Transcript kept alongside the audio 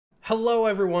Hello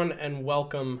everyone and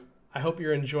welcome. I hope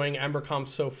you're enjoying EmberComp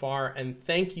so far, and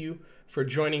thank you for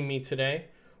joining me today.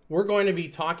 We're going to be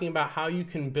talking about how you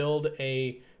can build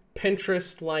a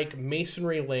Pinterest-like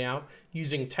masonry layout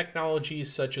using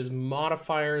technologies such as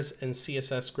modifiers and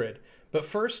CSS Grid. But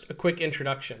first, a quick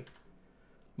introduction.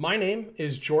 My name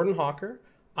is Jordan Hawker.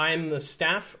 I am the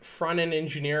staff front-end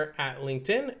engineer at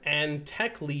LinkedIn and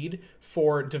tech lead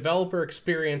for developer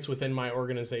experience within my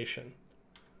organization.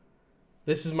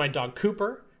 This is my dog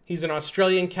Cooper. He's an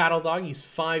Australian cattle dog. He's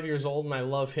 5 years old and I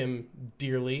love him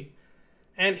dearly.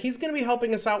 And he's going to be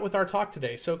helping us out with our talk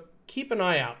today, so keep an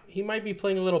eye out. He might be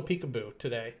playing a little peekaboo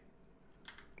today.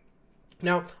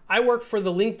 Now, I work for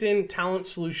the LinkedIn Talent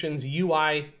Solutions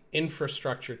UI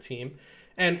infrastructure team,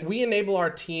 and we enable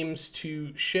our teams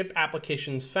to ship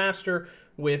applications faster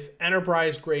with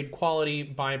enterprise-grade quality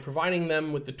by providing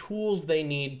them with the tools they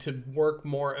need to work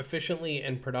more efficiently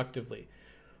and productively.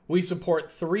 We support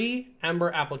 3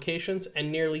 Ember applications and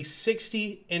nearly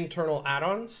 60 internal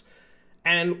add-ons,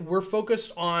 and we're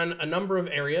focused on a number of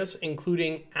areas,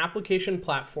 including application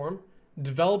platform,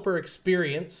 developer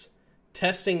experience,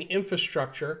 testing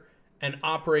infrastructure, and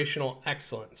operational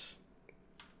excellence.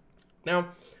 Now,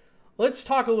 let's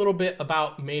talk a little bit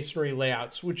about masonry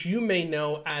layouts, which you may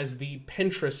know as the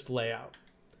Pinterest layout.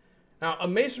 Now, a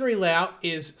masonry layout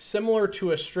is similar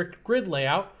to a strict grid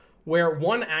layout, where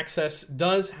one axis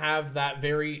does have that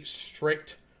very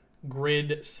strict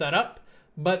grid setup,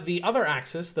 but the other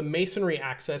axis, the masonry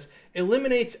axis,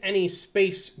 eliminates any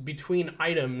space between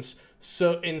items,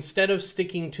 so instead of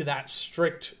sticking to that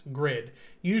strict grid.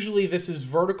 Usually this is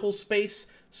vertical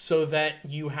space so that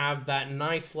you have that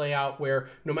nice layout where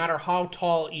no matter how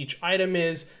tall each item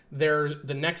is,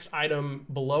 the next item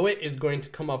below it is going to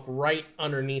come up right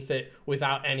underneath it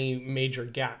without any major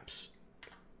gaps.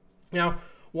 Now,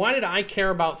 why did I care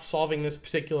about solving this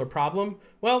particular problem?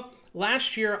 Well,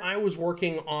 last year I was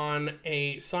working on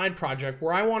a side project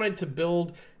where I wanted to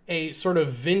build a sort of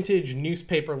vintage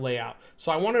newspaper layout.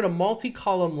 So I wanted a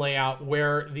multi-column layout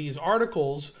where these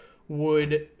articles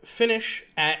would finish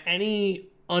at any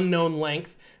unknown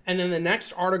length, and then the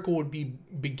next article would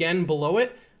begin below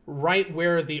it right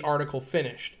where the article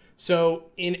finished. So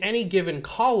in any given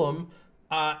column,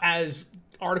 as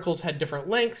articles had different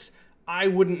lengths, I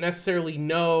wouldn't necessarily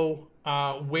know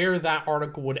where that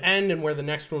article would end and where the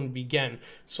next one would begin.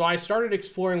 So I started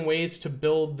exploring ways to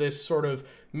build this sort of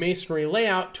masonry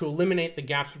layout to eliminate the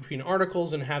gaps between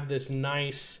articles and have this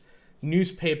nice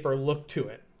newspaper look to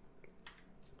it.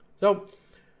 So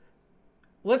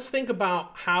let's think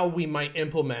about how we might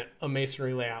implement a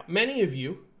masonry layout. Many of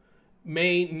you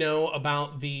may know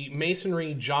about the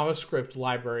masonry JavaScript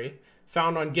library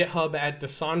found on GitHub at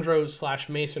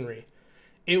Desandro/masonry.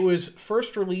 It was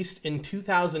first released in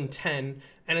 2010,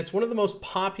 and it's one of the most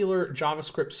popular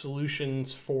JavaScript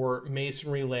solutions for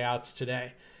masonry layouts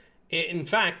today. In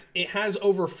fact, it has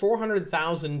over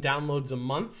 400,000 downloads a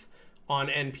month on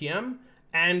NPM,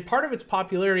 and part of its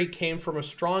popularity came from a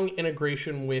strong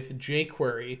integration with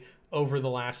jQuery over the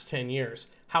last 10 years.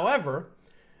 However,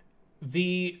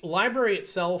 the library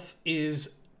itself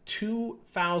is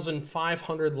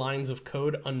 2,500 lines of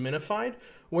code unminified,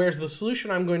 whereas the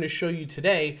solution I'm going to show you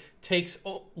today takes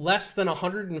less than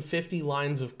 150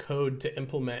 lines of code to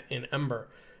implement in Ember.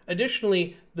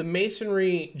 Additionally, the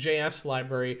Masonry JS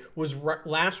library was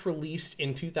last released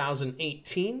in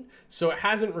 2018, so it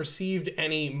hasn't received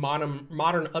any modern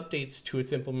updates to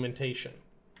its implementation.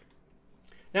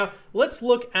 Now, let's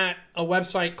look at a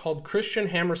website called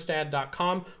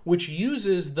christianhammerstad.com, which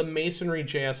uses the Masonry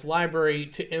JS library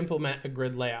to implement a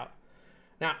grid layout.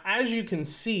 Now, as you can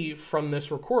see from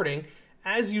this recording,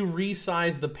 as you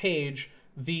resize the page,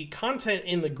 the content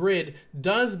in the grid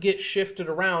does get shifted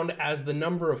around as the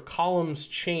number of columns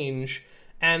change,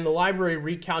 and the library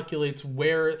recalculates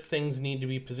where things need to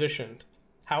be positioned.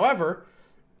 However,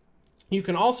 you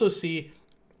can also see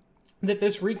that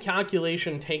this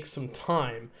recalculation takes some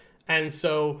time, and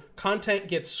so content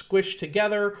gets squished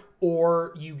together,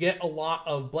 or you get a lot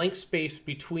of blank space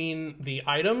between the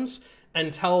items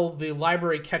until the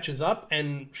library catches up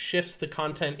and shifts the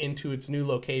content into its new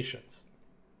locations.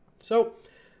 So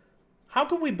how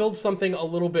can we build something a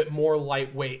little bit more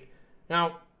lightweight?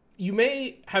 Now, you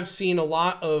may have seen a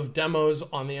lot of demos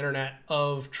on the internet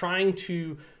of trying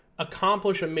to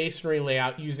accomplish a masonry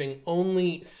layout using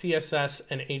only CSS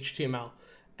and HTML.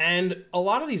 And a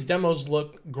lot of these demos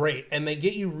look great, and they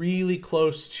get you really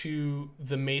close to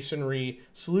the masonry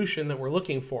solution that we're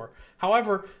looking for.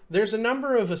 However, there's a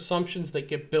number of assumptions that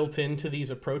get built into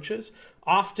these approaches.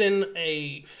 Often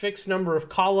a fixed number of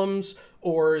columns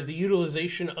or the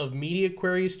utilization of media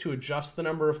queries to adjust the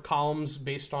number of columns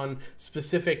based on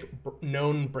specific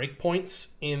known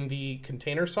breakpoints in the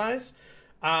container size.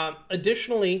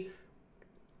 Additionally,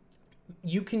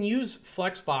 you can use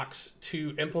Flexbox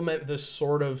to implement this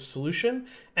sort of solution.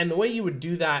 And the way you would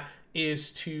do that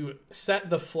is to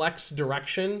set the flex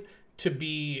direction to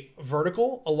be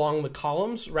vertical along the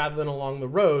columns rather than along the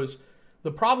rows.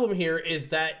 The problem here is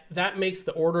that that makes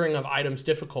the ordering of items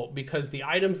difficult because the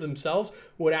items themselves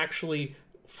would actually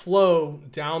flow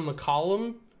down the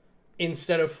column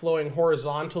instead of flowing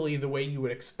horizontally the way you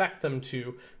would expect them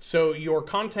to. So your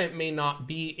content may not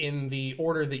be in the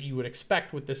order that you would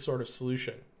expect with this sort of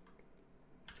solution.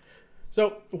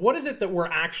 So what is it that we're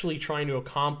actually trying to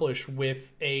accomplish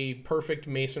with a perfect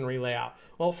masonry layout?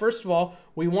 Well, first of all,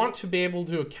 we want to be able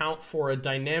to account for a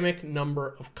dynamic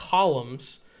number of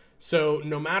columns. So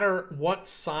no matter what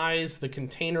size the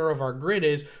container of our grid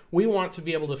is, we want to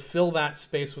be able to fill that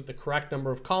space with the correct number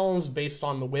of columns based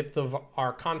on the width of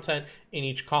our content in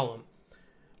each column.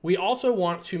 We also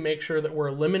want to make sure that we're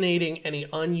eliminating any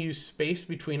unused space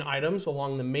between items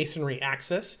along the masonry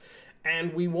axis.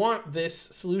 And we want this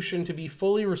solution to be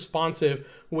fully responsive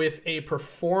with a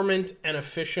performant and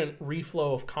efficient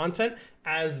reflow of content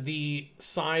as the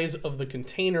size of the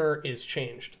container is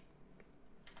changed.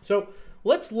 So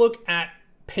let's look at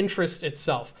Pinterest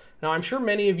itself. Now, I'm sure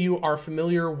many of you are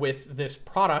familiar with this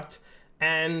product,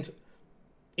 and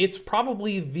it's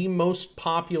probably the most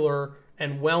popular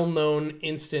and well-known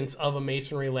instance of a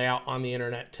masonry layout on the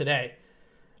internet today.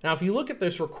 Now, if you look at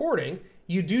this recording,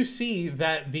 you do see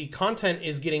that the content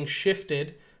is getting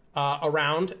shifted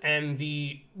around, and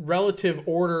the relative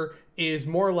order is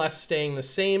more or less staying the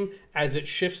same as it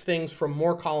shifts things from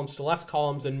more columns to less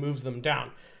columns and moves them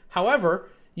down. However,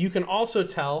 you can also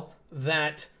tell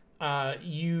that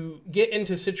you get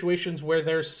into situations where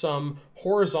there's some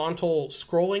horizontal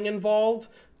scrolling involved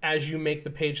as you make the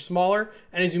page smaller.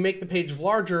 And as you make the page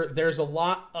larger, there's a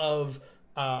lot of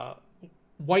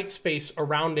white space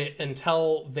around it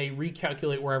until they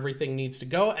recalculate where everything needs to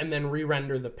go and then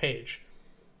re-render the page.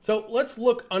 So let's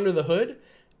look under the hood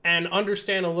and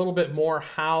understand a little bit more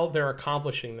how they're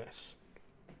accomplishing this.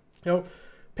 Now,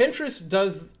 Pinterest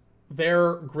does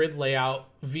their grid layout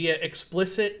via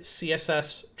explicit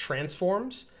CSS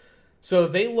transforms. So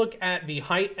they look at the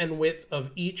height and width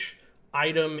of each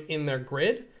item in their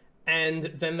grid, and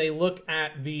then they look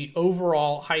at the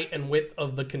overall height and width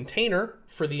of the container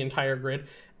for the entire grid,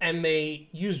 and they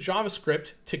use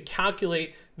JavaScript to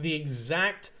calculate the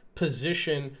exact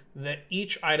position that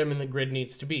each item in the grid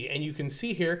needs to be. And you can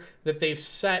see here that they've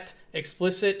set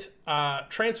explicit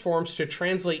transforms to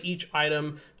translate each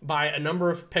item by a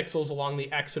number of pixels along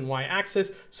the X and Y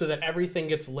axis so that everything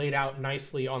gets laid out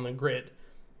nicely on the grid.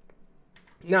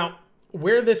 Now,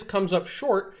 where this comes up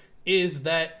short is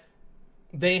that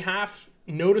they have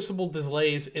noticeable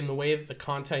delays in the way that the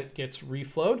content gets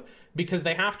reflowed because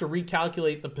they have to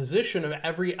recalculate the position of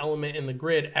every element in the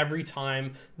grid every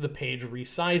time the page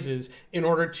resizes in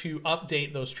order to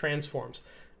update those transforms.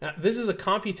 Now, this is a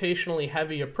computationally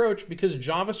heavy approach because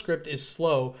JavaScript is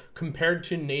slow compared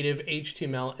to native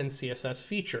HTML and CSS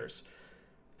features.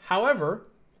 However,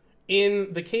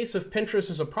 in the case of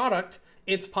Pinterest as a product,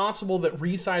 it's possible that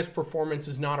resize performance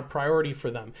is not a priority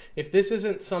for them. If this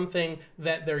isn't something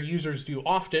that their users do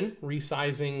often,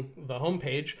 resizing the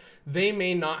homepage, they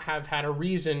may not have had a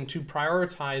reason to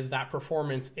prioritize that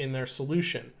performance in their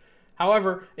solution.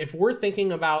 However, if we're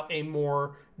thinking about a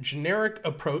more generic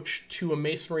approach to a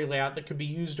masonry layout that could be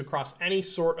used across any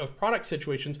sort of product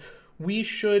situations, we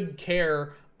should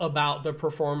care about the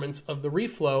performance of the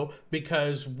reflow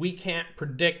because we can't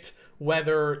predict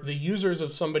whether the users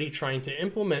of somebody trying to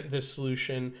implement this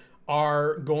solution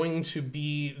are going to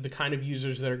be the kind of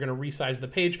users that are going to resize the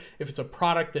page, if it's a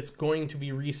product that's going to be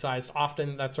resized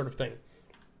often, that sort of thing.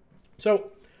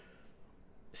 So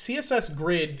CSS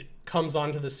Grid comes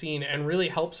onto the scene and really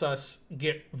helps us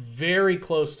get very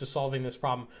close to solving this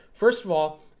problem. First of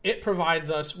all, it provides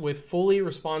us with fully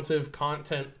responsive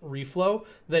content reflow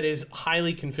that is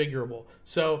highly configurable.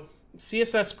 So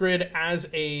CSS Grid as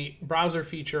a browser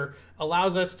feature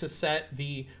allows us to set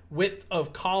the width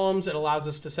of columns, it allows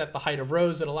us to set the height of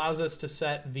rows, it allows us to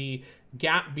set the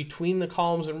gap between the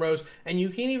columns and rows, and you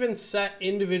can even set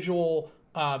individual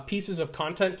pieces of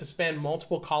content to span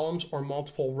multiple columns or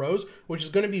multiple rows, which is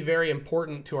going to be very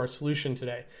important to our solution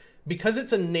today. Because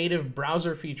it's a native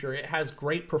browser feature, it has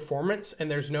great performance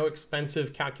and there's no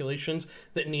expensive calculations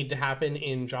that need to happen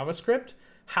in JavaScript.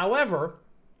 However,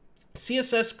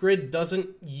 CSS Grid doesn't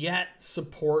yet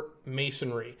support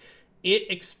masonry.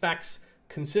 It expects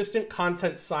consistent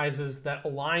content sizes that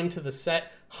align to the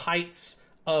set heights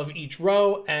of each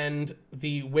row and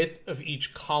the width of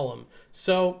each column.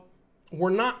 So we're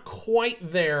not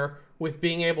quite there with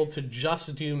being able to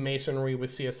just do masonry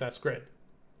with CSS Grid.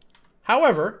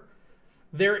 However,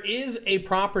 there is a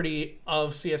property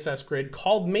of CSS Grid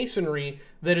called masonry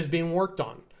that is being worked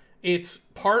on. It's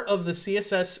part of the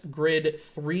CSS Grid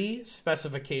 3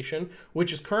 specification,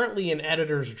 which is currently in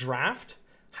editor's draft.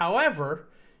 However,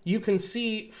 you can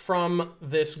see from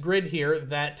this grid here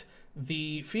that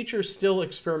the feature is still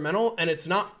experimental and it's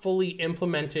not fully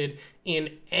implemented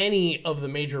in any of the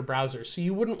major browsers. So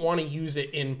you wouldn't want to use it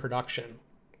in production.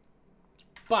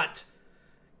 But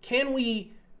can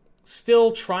we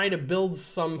still try to build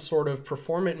some sort of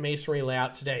performant masonry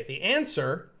layout today? The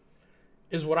answer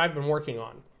is what I've been working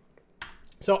on.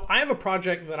 So I have a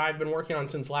project that I've been working on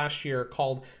since last year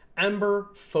called Ember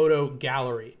Photo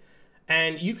Gallery.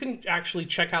 And you can actually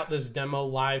check out this demo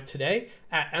live today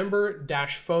at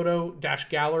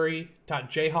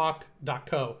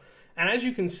ember-photo-gallery.jhawk.co. And as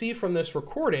you can see from this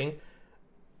recording,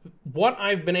 what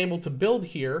I've been able to build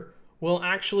here will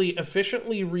actually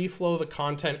efficiently reflow the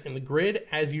content in the grid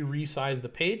as you resize the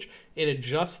page. It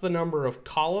adjusts the number of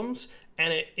columns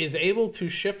and it is able to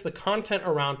shift the content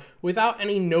around without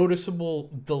any noticeable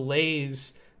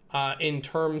delays in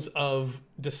terms of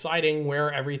deciding where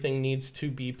everything needs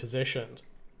to be positioned.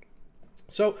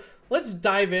 So let's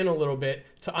dive in a little bit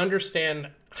to understand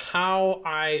how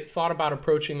I thought about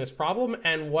approaching this problem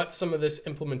and what some of this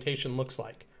implementation looks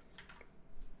like.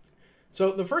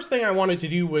 So the first thing I wanted to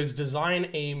do was design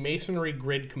a masonry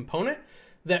grid component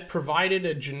that provided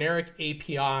a generic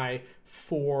API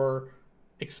for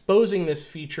exposing this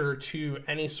feature to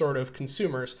any sort of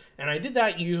consumers. And I did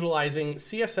that utilizing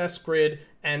CSS Grid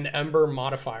and Ember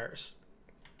modifiers.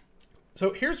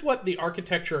 So here's what the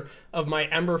architecture of my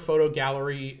Ember Photo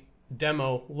Gallery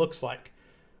demo looks like.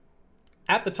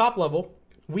 At the top level,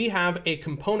 we have a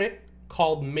component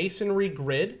called Masonry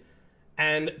Grid,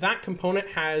 and that component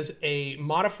has a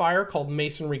modifier called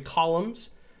Masonry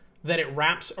Columns that it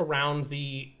wraps around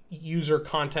the user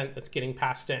content that's getting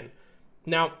passed in.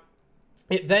 Now,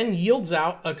 it then yields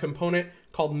out a component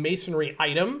called Masonry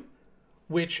Item,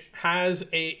 which has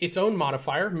its own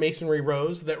modifier, Masonry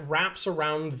Rows, that wraps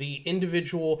around the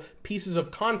individual pieces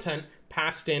of content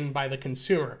passed in by the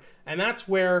consumer. And that's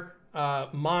where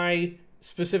my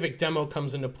specific demo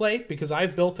comes into play, because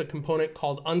I've built a component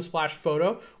called Unsplash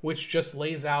Photo, which just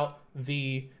lays out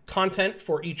the content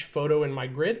for each photo in my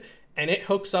grid, and it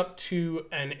hooks up to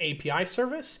an API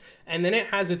service, and then it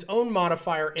has its own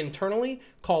modifier internally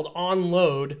called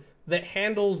onLoad that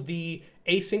handles the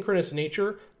asynchronous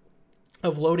nature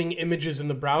of loading images in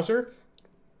the browser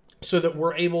so that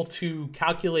we're able to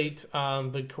calculate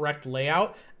the correct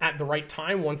layout at the right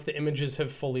time once the images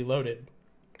have fully loaded.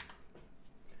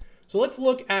 So let's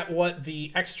look at what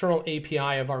the external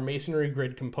API of our Masonry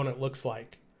Grid component looks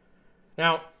like.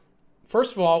 Now,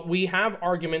 first of all, we have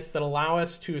arguments that allow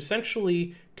us to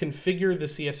essentially configure the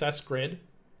CSS grid.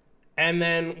 And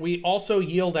then we also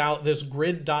yield out this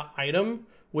grid.item,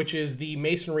 which is the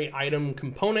Masonry item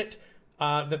component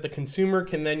that the consumer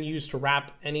can then use to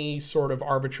wrap any sort of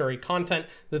arbitrary content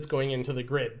that's going into the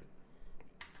grid.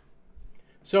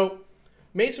 So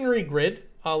Masonry Grid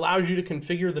allows you to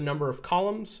configure the number of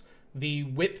columns, the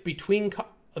width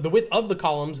of the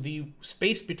columns, the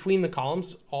space between the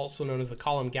columns, also known as the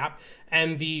column gap,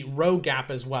 and the row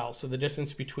gap as well, so the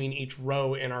distance between each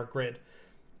row in our grid.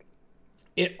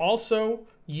 It also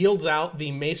yields out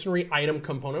the Masonry Item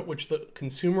component, which the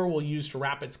consumer will use to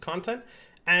wrap its content.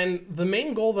 And the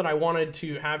main goal that I wanted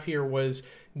to have here was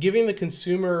giving the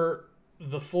consumer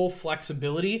the full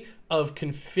flexibility of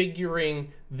configuring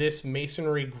this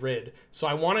Masonry Grid. So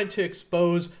I wanted to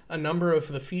expose a number of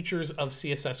the features of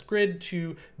CSS Grid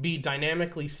to be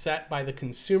dynamically set by the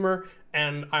consumer,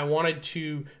 and I wanted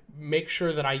to make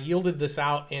sure that I yielded this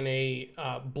out in a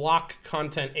block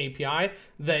content API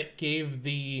that gave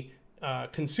the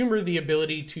consumer the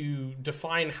ability to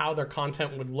define how their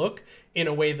content would look in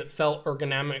a way that felt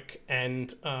ergonomic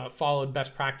and followed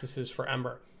best practices for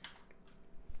Ember.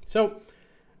 So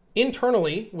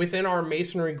internally, within our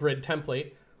Masonry Grid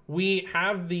template, we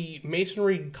have the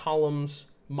Masonry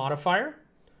Columns modifier,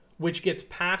 which gets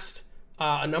passed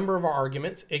a number of our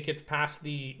arguments. It gets passed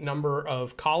the number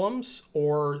of columns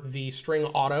or the string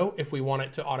auto if we want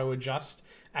it to auto adjust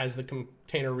as the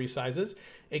container resizes.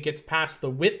 It gets passed the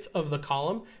width of the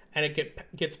column, and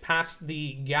it gets past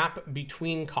the gap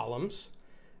between columns.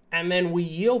 And then we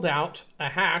yield out a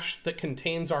hash that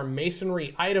contains our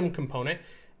masonry item component,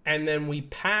 and then we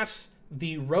pass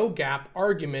the row gap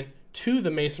argument to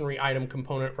the masonry item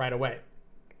component right away.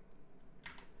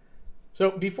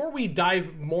 So before we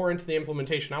dive more into the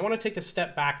implementation, I want to take a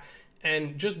step back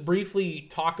and just briefly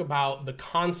talk about the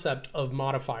concept of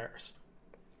modifiers.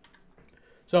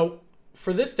 So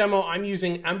for this demo, I'm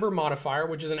using Ember Modifier,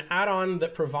 which is an add-on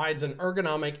that provides an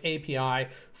ergonomic API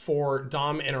for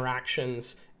DOM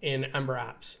interactions in Ember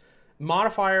apps.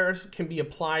 Modifiers can be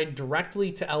applied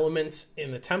directly to elements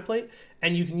in the template,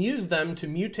 and you can use them to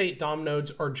mutate DOM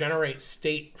nodes or generate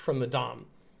state from the DOM.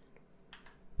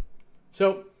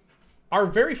 So our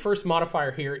very first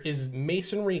modifier here is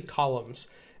masonry columns.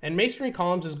 And masonry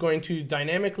columns is going to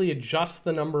dynamically adjust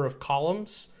the number of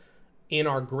columns in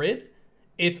our grid.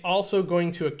 It's also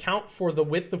going to account for the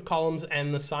width of columns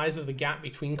and the size of the gap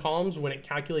between columns when it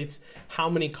calculates how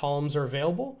many columns are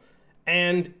available.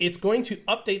 And it's going to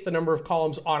update the number of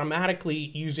columns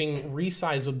automatically using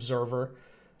resize observer,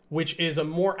 which is a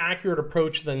more accurate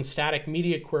approach than static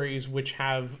media queries, which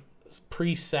have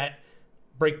preset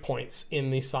breakpoints in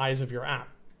the size of your app.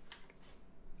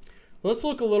 Let's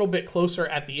look a little bit closer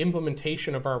at the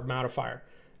implementation of our modifier.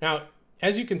 Now,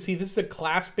 as you can see, this is a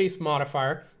class-based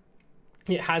modifier.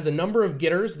 It has a number of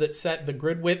getters that set the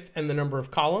grid width and the number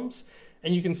of columns.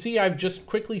 And you can see I've just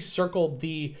quickly circled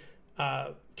the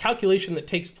calculation that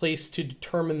takes place to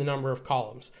determine the number of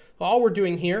columns. So all we're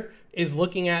doing here is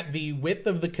looking at the width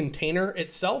of the container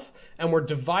itself, and we're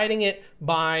dividing it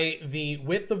by the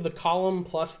width of the column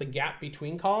plus the gap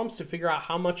between columns to figure out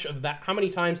how many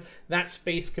times that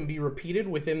space can be repeated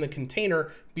within the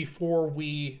container before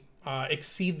we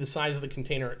exceed the size of the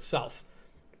container itself.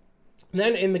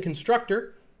 Then in the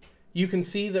constructor, you can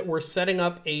see that we're setting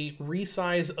up a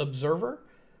resize observer,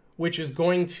 which is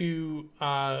going to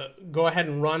go ahead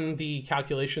and run the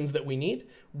calculations that we need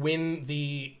when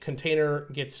the container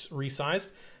gets resized.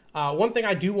 One thing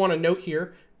I do want to note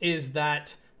here is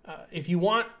that if you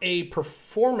want a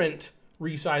performant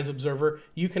resize observer,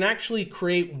 you can actually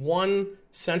create one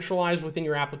centralized within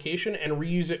your application and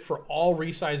reuse it for all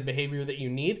resize behavior that you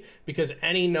need, because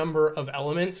any number of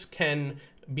elements can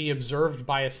be observed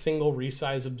by a single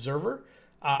resize observer.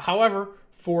 However,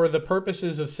 for the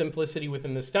purposes of simplicity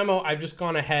within this demo, I've just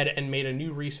gone ahead and made a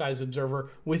new resize observer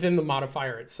within the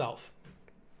modifier itself.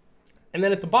 And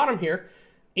then at the bottom here,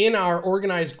 in our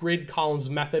organized grid columns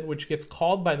method, which gets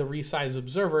called by the resize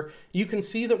observer, you can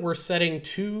see that we're setting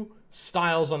two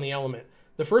styles on the element.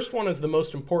 The first one is the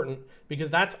most important because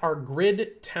that's our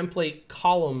grid template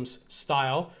columns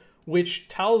style, which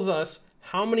tells us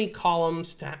how many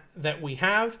columns that we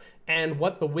have and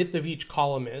what the width of each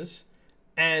column is.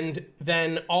 And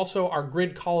then also our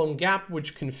grid column gap,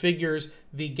 which configures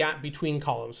the gap between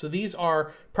columns. So these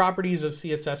are properties of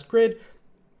CSS Grid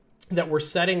that we're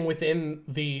setting within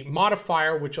the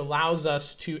modifier, which allows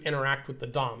us to interact with the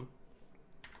DOM.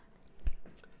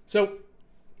 So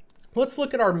let's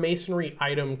look at our masonry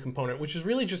item component, which is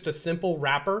really just a simple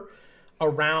wrapper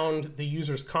around the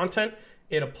user's content.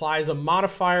 It applies a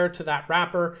modifier to that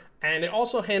wrapper, and it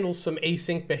also handles some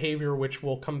async behavior, which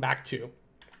we'll come back to.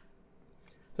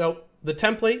 So the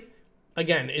template,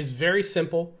 again, is very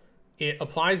simple. It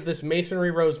applies this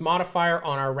masonry rows modifier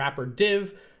on our wrapper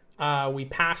div. We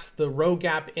pass the row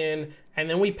gap in, and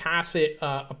then we pass it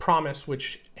a promise,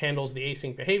 which handles the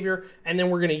async behavior. And then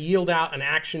we're going to yield out an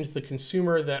action to the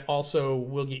consumer that also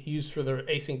will get used for the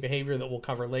async behavior that we'll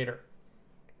cover later.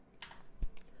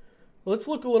 Let's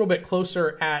look a little bit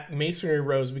closer at masonry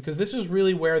rows, because this is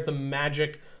really where the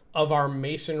magic of our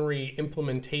masonry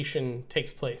implementation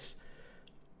takes place.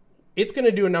 It's going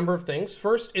to do a number of things.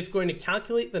 First, it's going to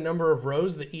calculate the number of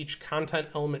rows that each content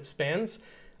element spans,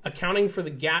 accounting for the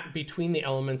gap between the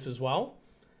elements as well.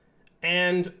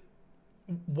 And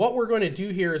what we're going to do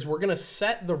here is we're going to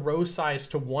set the row size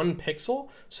to 1 pixel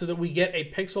so that we get a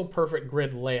pixel perfect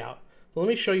grid layout. So let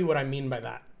me show you what I mean by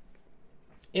that.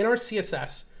 In our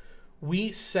CSS,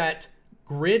 we set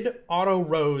grid auto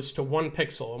rows to 1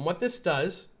 pixel. And what this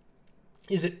does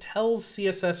is it tells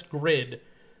CSS Grid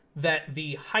that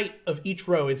the height of each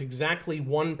row is exactly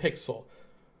 1 pixel.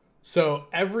 So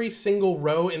every single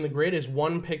row in the grid is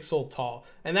 1 pixel tall.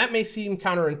 And that may seem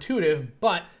counterintuitive,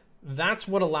 but that's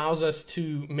what allows us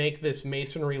to make this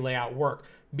masonry layout work.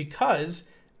 Because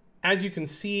as you can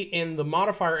see in the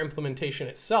modifier implementation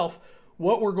itself,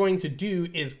 what we're going to do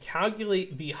is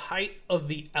calculate the height of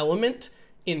the element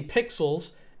in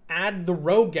pixels, add the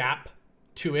row gap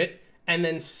to it, and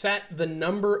then set the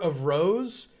number of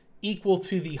rows equal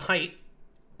to the height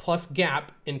plus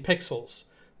gap in pixels.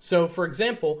 So for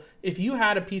example, if you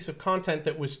had a piece of content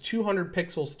that was 200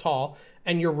 pixels tall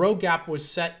and your row gap was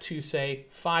set to say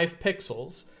 5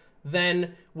 pixels,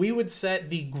 then we would set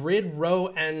the grid row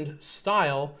end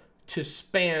style to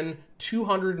span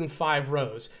 205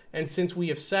 rows. And since we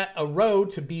have set a row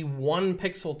to be 1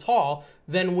 pixel tall,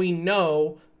 then we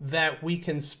know that we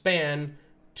can span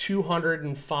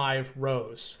 205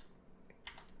 rows.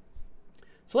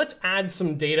 So let's add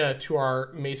some data to our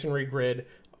masonry grid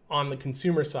on the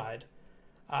consumer side.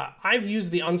 I've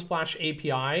used the Unsplash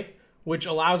API, which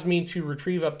allows me to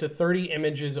retrieve up to 30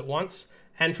 images at once.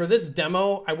 And for this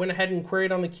demo, I went ahead and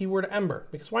queried on the keyword Ember,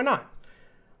 because why not?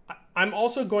 I'm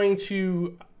also going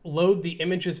to load the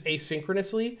images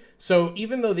asynchronously. So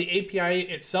even though the API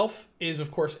itself is of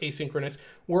course asynchronous,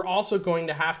 we're also going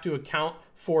to have to account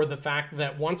for the fact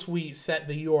that once we set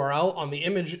the URL on the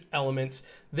image elements,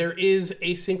 there is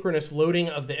asynchronous loading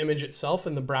of the image itself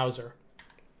in the browser.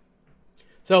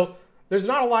 So there's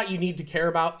not a lot you need to care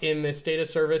about in this data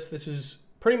service. This is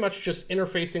pretty much just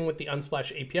interfacing with the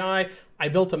Unsplash API. I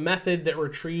built a method that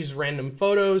retrieves random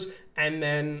photos and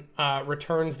then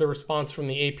returns the response from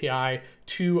the API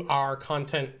to our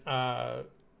content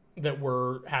that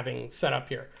we're having set up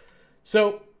here.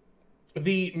 So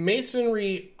the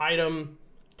masonry item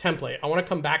template, I want to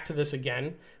come back to this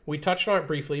again. We touched on it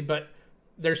briefly, but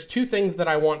there's two things that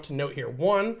I want to note here.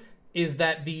 One is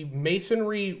that the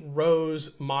masonry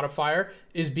rows modifier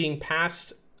is being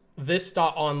passed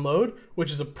this.onload,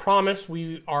 which is a promise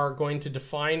we are going to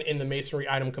define in the masonry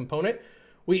item component.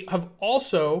 We have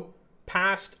also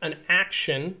passed an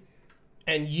action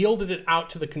and yielded it out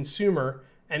to the consumer.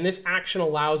 And this action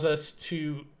allows us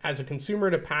to, as a consumer,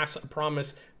 to pass a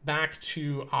promise back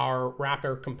to our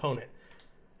wrapper component.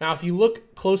 Now, if you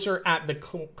look closer at the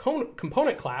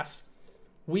component class,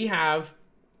 we have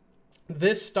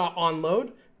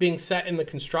this.onload being set in the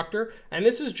constructor. And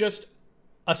this is just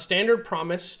a standard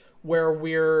promise where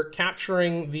we're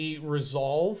capturing the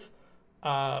resolve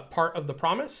part of the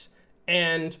promise.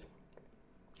 And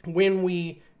when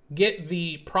we get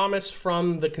the promise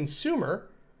from the consumer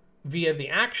via the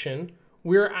action,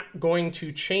 we're going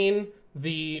to chain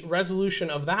the resolution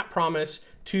of that promise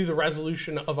to the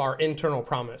resolution of our internal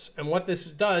promise. And what this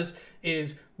does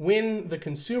is when the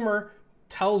consumer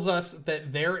tells us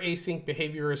that their async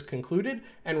behavior is concluded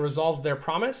and resolves their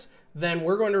promise, then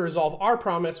we're going to resolve our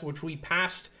promise, which we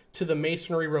passed to the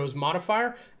masonry rows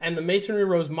modifier. And the masonry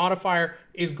rows modifier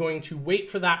is going to wait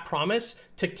for that promise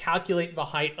to calculate the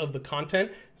height of the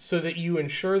content so that you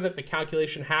ensure that the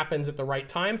calculation happens at the right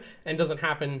time and doesn't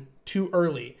happen too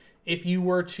early. If you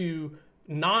were to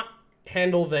not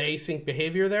handle the async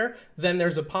behavior there, then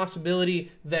there's a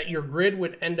possibility that your grid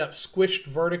would end up squished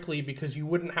vertically because you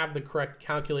wouldn't have the correct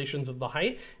calculations of the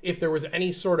height if there was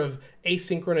any sort of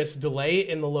asynchronous delay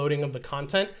in the loading of the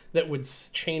content that would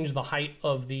change the height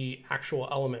of the actual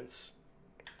elements.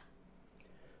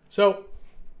 So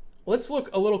let's look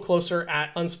a little closer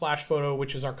at Unsplash Photo,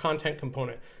 which is our content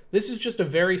component. This is just a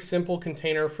very simple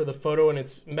container for the photo and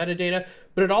its metadata,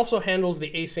 but it also handles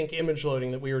the async image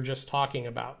loading that we were just talking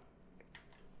about.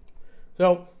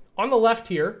 So on the left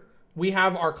here, we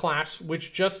have our class,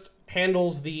 which just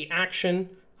handles the action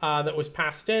that was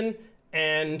passed in,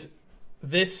 and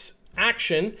this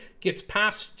action gets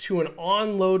passed to an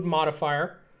onload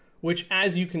modifier, which,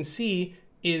 as you can see,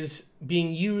 is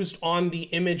being used on the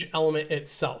image element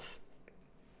itself.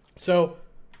 So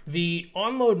the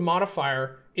onload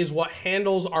modifier is what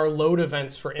handles our load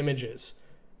events for images.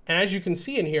 And as you can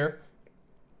see in here,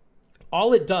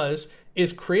 all it does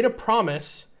is create a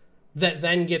promise that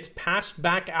then gets passed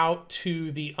back out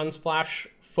to the Unsplash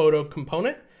Photo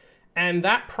component. And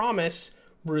that promise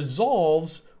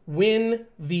resolves when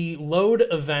the load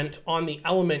event on the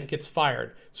element gets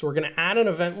fired. So we're going to add an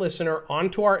event listener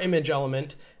onto our image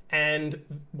element, and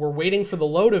we're waiting for the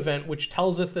load event, which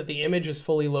tells us that the image is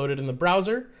fully loaded in the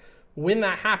browser. When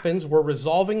that happens, we're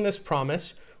resolving this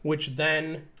promise, which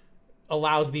then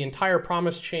allows the entire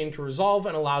promise chain to resolve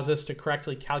and allows us to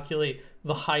correctly calculate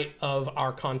the height of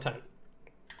our content.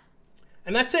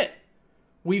 And that's it.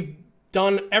 We've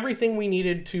done everything we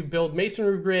needed to build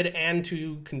Masonry Grid and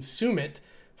to consume it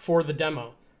for the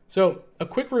demo. So a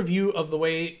quick review of the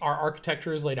way our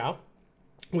architecture is laid out.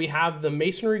 We have the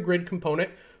Masonry Grid component,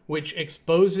 which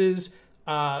exposes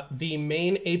the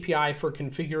main API for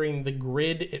configuring the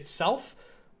grid itself.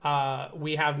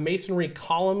 We have masonry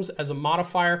columns as a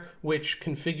modifier, which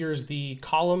configures the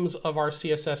columns of our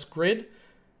CSS grid.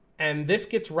 And this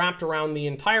gets wrapped around the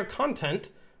entire content.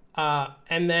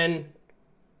 And then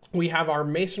we have our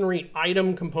masonry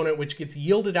item component, which gets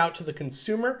yielded out to the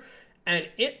consumer. And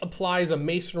it applies a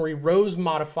masonry rows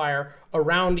modifier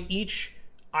around each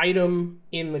item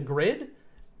in the grid,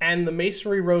 and the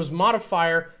masonry rows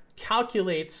modifier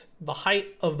calculates the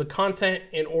height of the content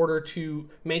in order to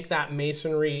make that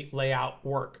masonry layout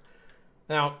work.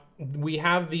 Now, we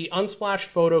have the Unsplash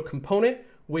photo component,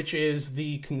 which is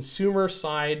the consumer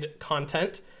side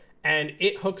content, and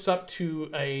it hooks up to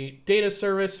a data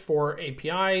service for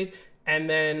API. And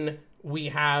then we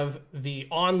have the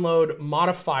onload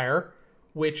modifier,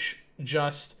 which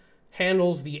just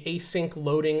handles the async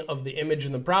loading of the image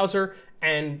in the browser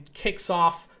and kicks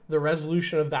off the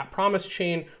resolution of that promise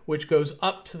chain, which goes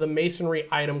up to the masonry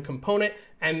item component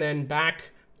and then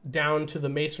back down to the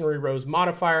masonry rows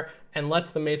modifier, and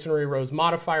lets the masonry rows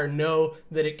modifier know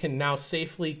that it can now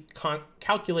safely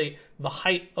calculate the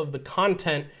height of the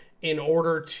content in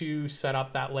order to set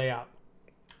up that layout.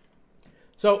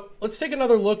 So let's take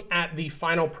another look at the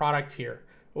final product here,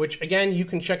 which again, you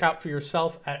can check out for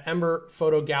yourself at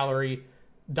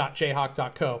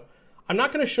emberphotogallery.jhawk.co. I'm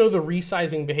not going to show the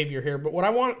resizing behavior here, but what I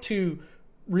want to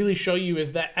really show you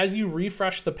is that as you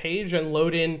refresh the page and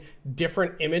load in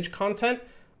different image content,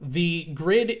 the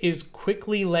grid is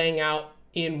quickly laying out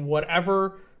in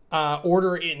whatever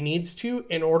order it needs to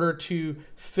in order to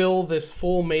fill this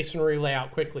full masonry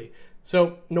layout quickly.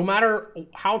 So no matter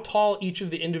how tall each of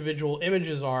the individual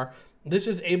images are, this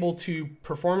is able to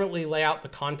performantly lay out the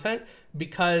content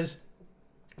because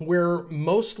we're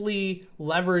mostly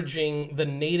leveraging the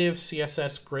native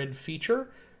CSS Grid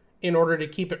feature in order to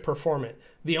keep it performant.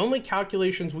 The only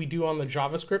calculations we do on the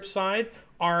JavaScript side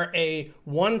are a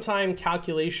one-time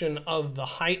calculation of the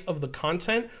height of the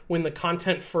content when the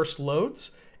content first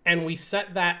loads, and we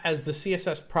set that as the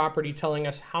CSS property telling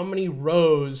us how many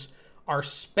rows are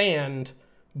spanned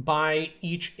by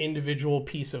each individual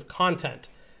piece of content.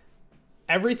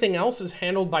 Everything else is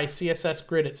handled by CSS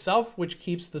Grid itself, which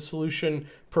keeps the solution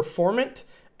performant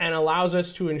and allows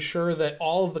us to ensure that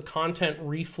all of the content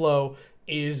reflow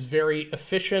is very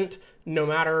efficient, no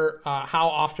matter how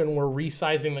often we're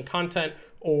resizing the content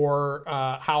or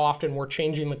how often we're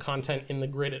changing the content in the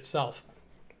grid itself.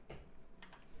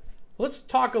 Let's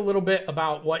talk a little bit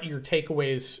about what your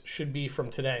takeaways should be from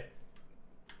today.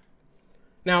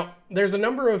 Now, there's a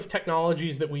number of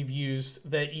technologies that we've used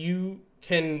that you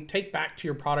can take back to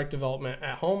your product development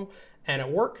at home and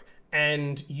at work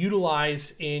and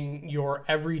utilize in your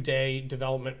everyday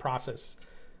development process.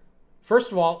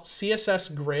 First of all,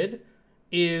 CSS Grid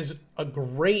is a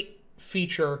great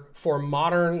feature for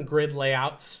modern grid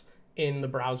layouts in the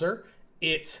browser.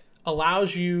 It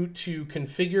allows you to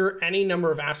configure any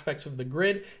number of aspects of the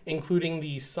grid, including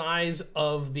the size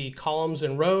of the columns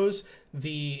and rows,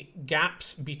 the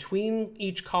gaps between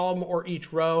each column or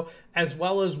each row, as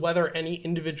well as whether any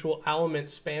individual element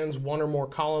spans one or more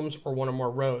columns or one or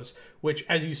more rows, which,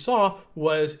 as you saw,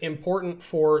 was important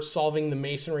for solving the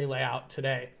masonry layout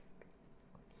today.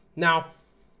 Now,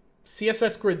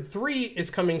 CSS Grid 3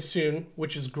 is coming soon,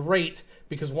 which is great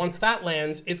because once that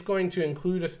lands, it's going to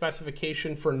include a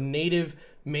specification for native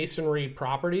masonry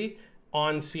property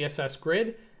on CSS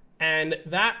Grid, and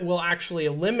that will actually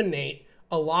eliminate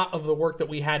a lot of the work that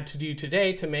we had to do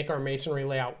today to make our masonry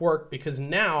layout work, because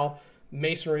now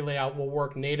masonry layout will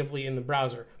work natively in the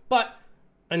browser. But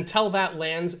until that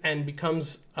lands and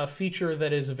becomes a feature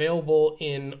that is available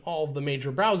in all of the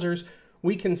major browsers,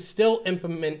 we can still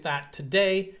implement that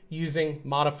today using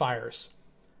modifiers.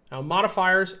 Now,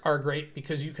 modifiers are great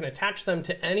because you can attach them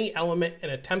to any element in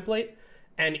a template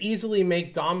and easily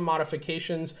make DOM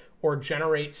modifications or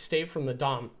generate state from the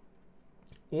DOM.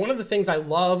 One of the things I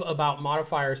love about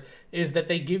modifiers is that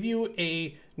they give you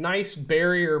a nice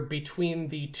barrier between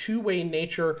the two-way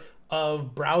nature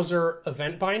of browser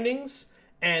event bindings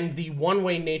and the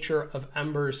one-way nature of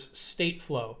Ember's state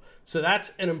flow. So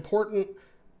that's an important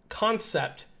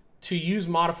concept to use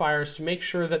modifiers to make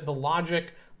sure that the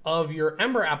logic of your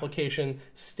Ember application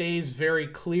stays very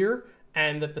clear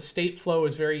and that the state flow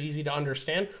is very easy to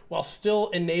understand while still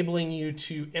enabling you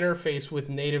to interface with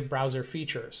native browser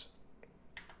features.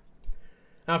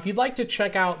 Now, if you'd like to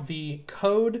check out the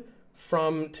code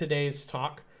from today's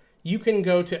talk, you can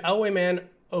go to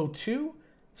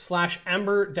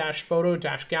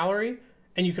elwayman02/ember-photo-gallery,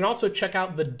 and you can also check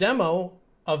out the demo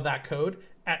of that code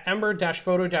at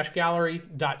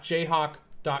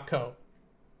ember-photo-gallery.jhawk.co.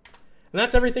 And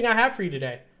that's everything I have for you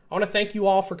today. I want to thank you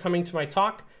all for coming to my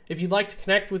talk. If you'd like to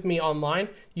connect with me online,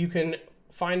 you can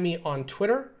find me on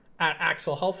Twitter at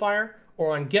Axel Hellfire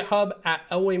or on GitHub at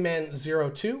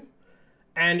elwayman02.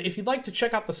 And if you'd like to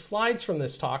check out the slides from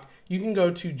this talk, you can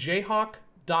go to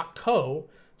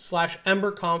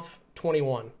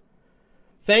jhawk.co/emberconf21.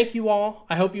 Thank you all.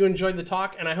 I hope you enjoyed the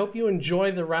talk, and I hope you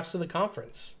enjoy the rest of the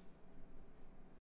conference.